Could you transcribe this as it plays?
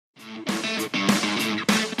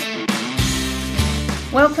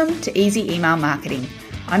Welcome to Easy Email Marketing.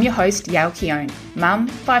 I'm your host, Yael Keown, mum,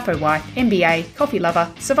 FIFO wife, MBA, coffee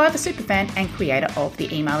lover, Survivor superfan, and creator of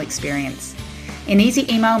the email experience. In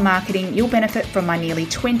Easy Email Marketing, you'll benefit from my nearly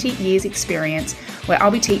 20 years experience, where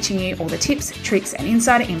I'll be teaching you all the tips, tricks, and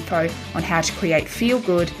insider info on how to create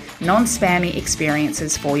feel-good, non-spammy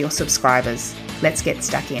experiences for your subscribers. Let's get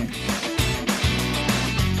stuck in.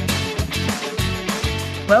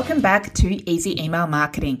 Welcome back to Easy Email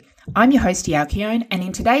Marketing. I'm your host, Yael Keown, and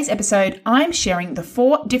in today's episode, I'm sharing the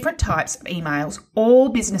 4 different types of emails all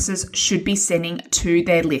businesses should be sending to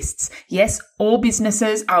their lists. Yes, all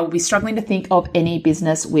businesses. I will be struggling to think of any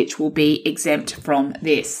business which will be exempt from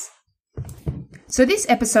this. So this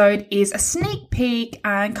episode is a sneak peek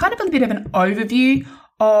and kind of a bit of an overview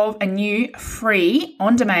of a new free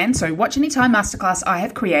on-demand, so watch anytime masterclass I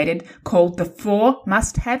have created called the 4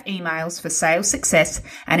 must-have emails for sales success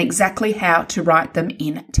and exactly how to write them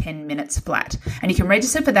in 10 minutes flat. And you can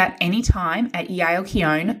register for that anytime at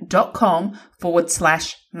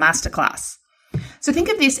yaelkeown.com/masterclass. So think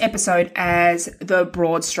of this episode as the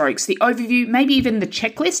broad strokes, the overview, maybe even the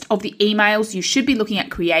checklist of the emails you should be looking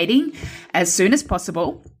at creating as soon as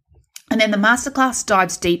possible. And then the masterclass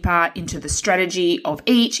dives deeper into the strategy of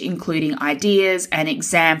each, including ideas and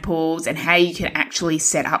examples and how you can actually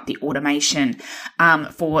set up the automation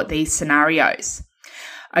for these scenarios.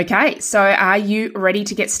 Okay, so are you ready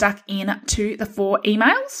to get stuck into the 4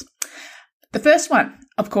 emails? The first one,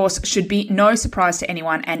 of course, should be no surprise to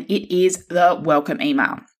anyone, and it is the welcome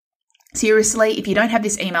email. Seriously, if you don't have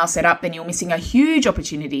this email set up, then you're missing a huge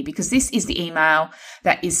opportunity because this is the email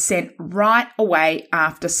that is sent right away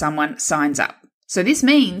after someone signs up. So this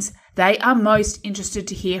means they are most interested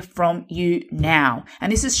to hear from you now.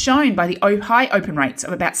 And this is shown by the high open rates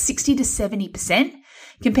of about 60 to 70%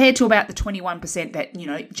 compared to about the 21% that,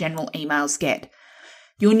 general emails get.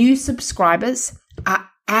 Your new subscribers are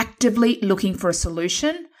actively looking for a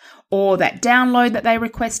solution or that download that they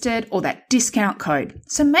requested, or that discount code.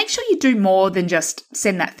 So make sure you do more than just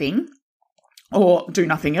send that thing or do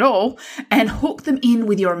nothing at all, and hook them in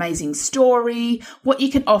with your amazing story, what you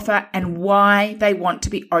can offer, and why they want to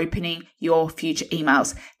be opening your future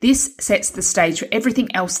emails. This sets the stage for everything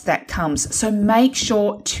else that comes, so make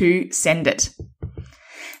sure to send it.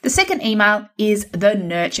 The second email is the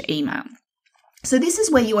nurture email. So this is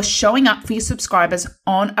where you are showing up for your subscribers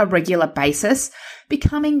on a regular basis,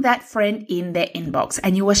 becoming that friend in their inbox,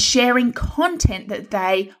 and you are sharing content that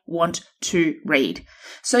they want to read.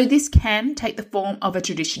 So this can take the form of a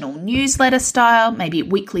traditional newsletter style, maybe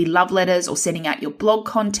weekly love letters or sending out your blog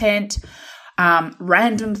content,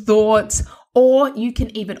 random thoughts, or you can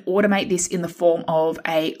even automate this in the form of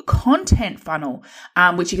a content funnel,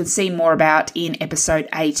 which you can see more about in episode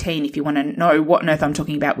 18 if you want to know what on earth I'm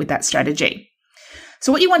talking about with that strategy.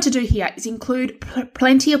 So what you want to do here is include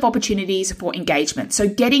plenty of opportunities for engagement. So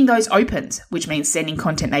getting those opens, which means sending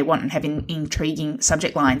content they want and having intriguing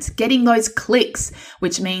subject lines. Getting those clicks,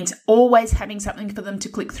 which means always having something for them to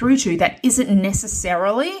click through to that isn't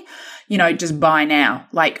necessarily, just buy now,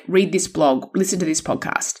 like read this blog, listen to this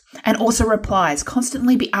podcast. And also replies,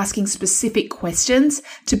 constantly be asking specific questions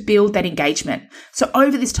to build that engagement. So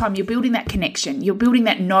over this time, you're building that connection. You're building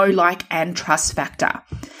that know, like, and trust factor.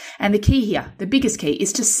 And the key here, the biggest key,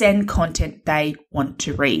 is to send content they want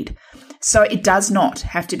to read. So it does not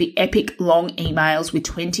have to be epic long emails with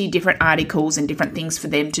 20 different articles and different things for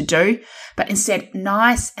them to do, but instead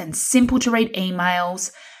nice and simple to read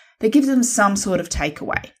emails that give them some sort of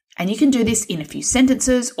takeaway. And you can do this in a few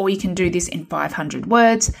sentences, or you can do this in 500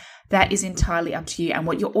 words. That is entirely up to you and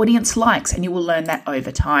what your audience likes, and you will learn that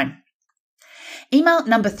over time. Email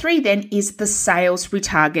number 3 then is the sales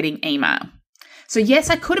retargeting email. So yes,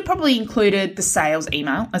 I could have probably included the sales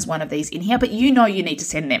email as one of these in here, but you need to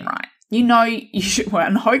send them right. You should,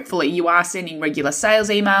 and hopefully you are sending regular sales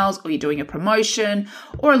emails, or you're doing a promotion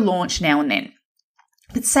or a launch now and then.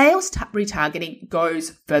 But sales retargeting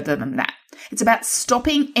goes further than that. It's about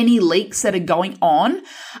stopping any leaks that are going on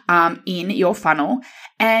in your funnel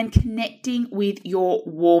and connecting with your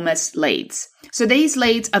warmest leads. So these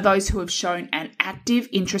leads are those who have shown an active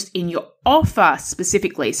interest in your offer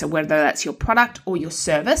specifically. So whether that's your product or your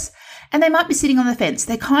service, and they might be sitting on the fence.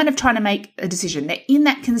 They're kind of trying to make a decision. They're in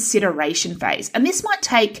that consideration phase. And this might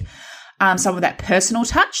take some of that personal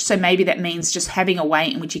touch. So maybe that means just having a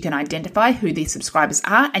way in which you can identify who these subscribers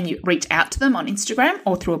are and you reach out to them on Instagram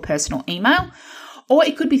or through a personal email, or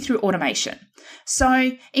it could be through automation.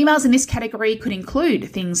 So emails in this category could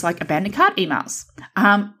include things like abandoned cart emails,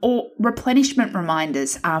 or replenishment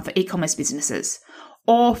reminders for e-commerce businesses,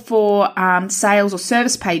 or for sales or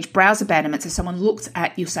service page browse abandonment. So someone looks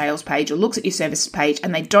at your sales page or looks at your service page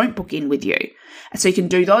and they don't book in with you. So you can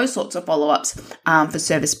do those sorts of follow-ups for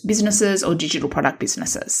service businesses or digital product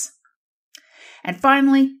businesses. And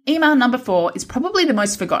finally, email number 4 is probably the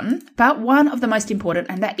most forgotten, but one of the most important,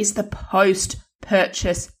 and that is the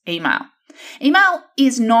post-purchase email. Email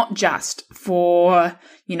is not just for,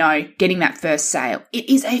 getting that first sale. It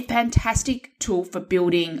is a fantastic tool for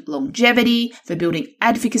building longevity, for building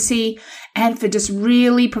advocacy, and for just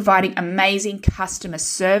really providing amazing customer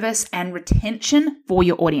service and retention for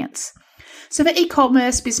your audience. So for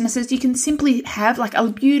e-commerce businesses, you can simply have like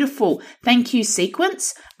a beautiful thank you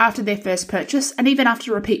sequence after their first purchase and even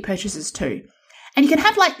after repeat purchases too. And you can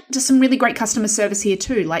have like just some really great customer service here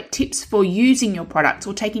too, like tips for using your products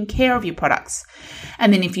or taking care of your products.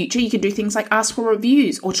 And then in future, you can do things like ask for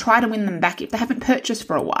reviews or try to win them back if they haven't purchased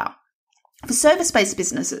for a while. For service-based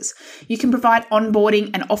businesses, you can provide onboarding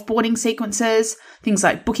and offboarding sequences, things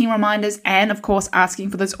like booking reminders, and of course, asking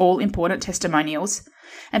for those all-important testimonials.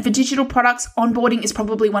 And for digital products, onboarding is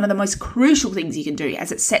probably one of the most crucial things you can do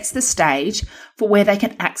as it sets the stage for where they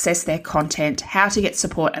can access their content, how to get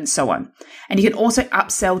support, and so on. And you can also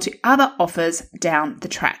upsell to other offers down the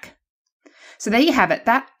track. So there you have it.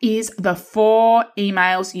 That is the 4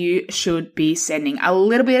 emails you should be sending. A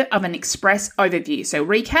little bit of an express overview. So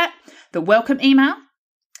recap: the welcome email,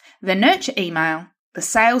 the nurture email, the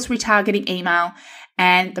sales retargeting email,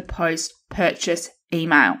 and the post-purchase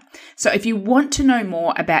email. So if you want to know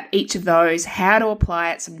more about each of those, how to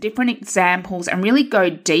apply it, some different examples, and really go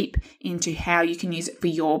deep into how you can use it for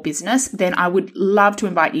your business, then I would love to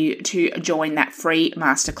invite you to join that free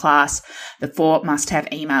masterclass, the 4 must-have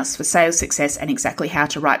emails for sales success and exactly how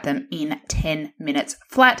to write them in 10 minutes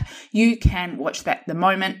flat. You can watch that the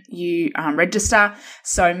moment you register.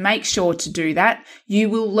 So make sure to do that. You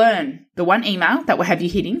will learn the one email that will have you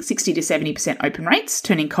hitting 60 to 70% open rates,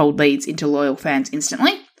 turning cold leads into loyal fans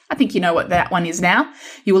instantly. I think you know what that one is now.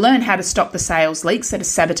 You will learn how to stop the sales leaks that are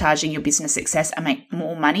sabotaging your business success and make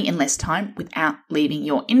more money in less time without leaving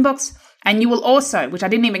your inbox. And you will also, which I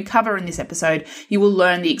didn't even cover in this episode, you will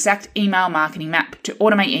learn the exact email marketing map to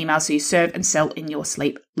automate emails so you serve and sell in your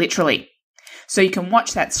sleep, literally. So you can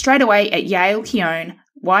watch that straight away at yaelkeon,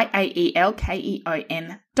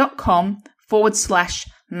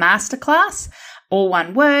 yaelkeon.com/masterclass, all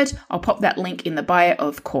one word. I'll pop that link in the bio,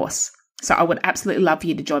 of course. So I would absolutely love for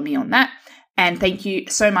you to join me on that. And thank you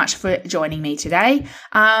so much for joining me today.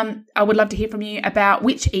 I would love to hear from you about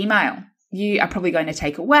which email you are probably going to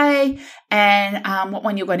take away and what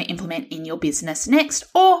one you're going to implement in your business next,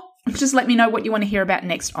 or just let me know what you want to hear about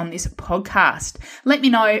next on this podcast. Let me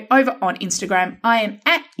know over on Instagram. I am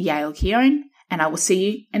at yaelkeon, and I will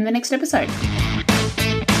see you in the next episode.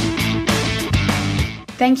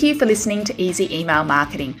 Thank you for listening to Easy Email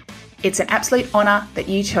Marketing. It's an absolute honor that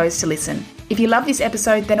you chose to listen. If you love this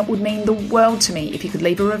episode, then it would mean the world to me if you could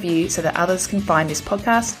leave a review so that others can find this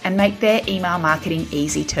podcast and make their email marketing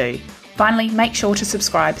easy too. Finally, make sure to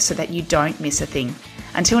subscribe so that you don't miss a thing.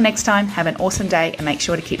 Until next time, have an awesome day and make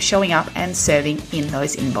sure to keep showing up and serving in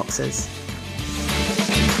those inboxes.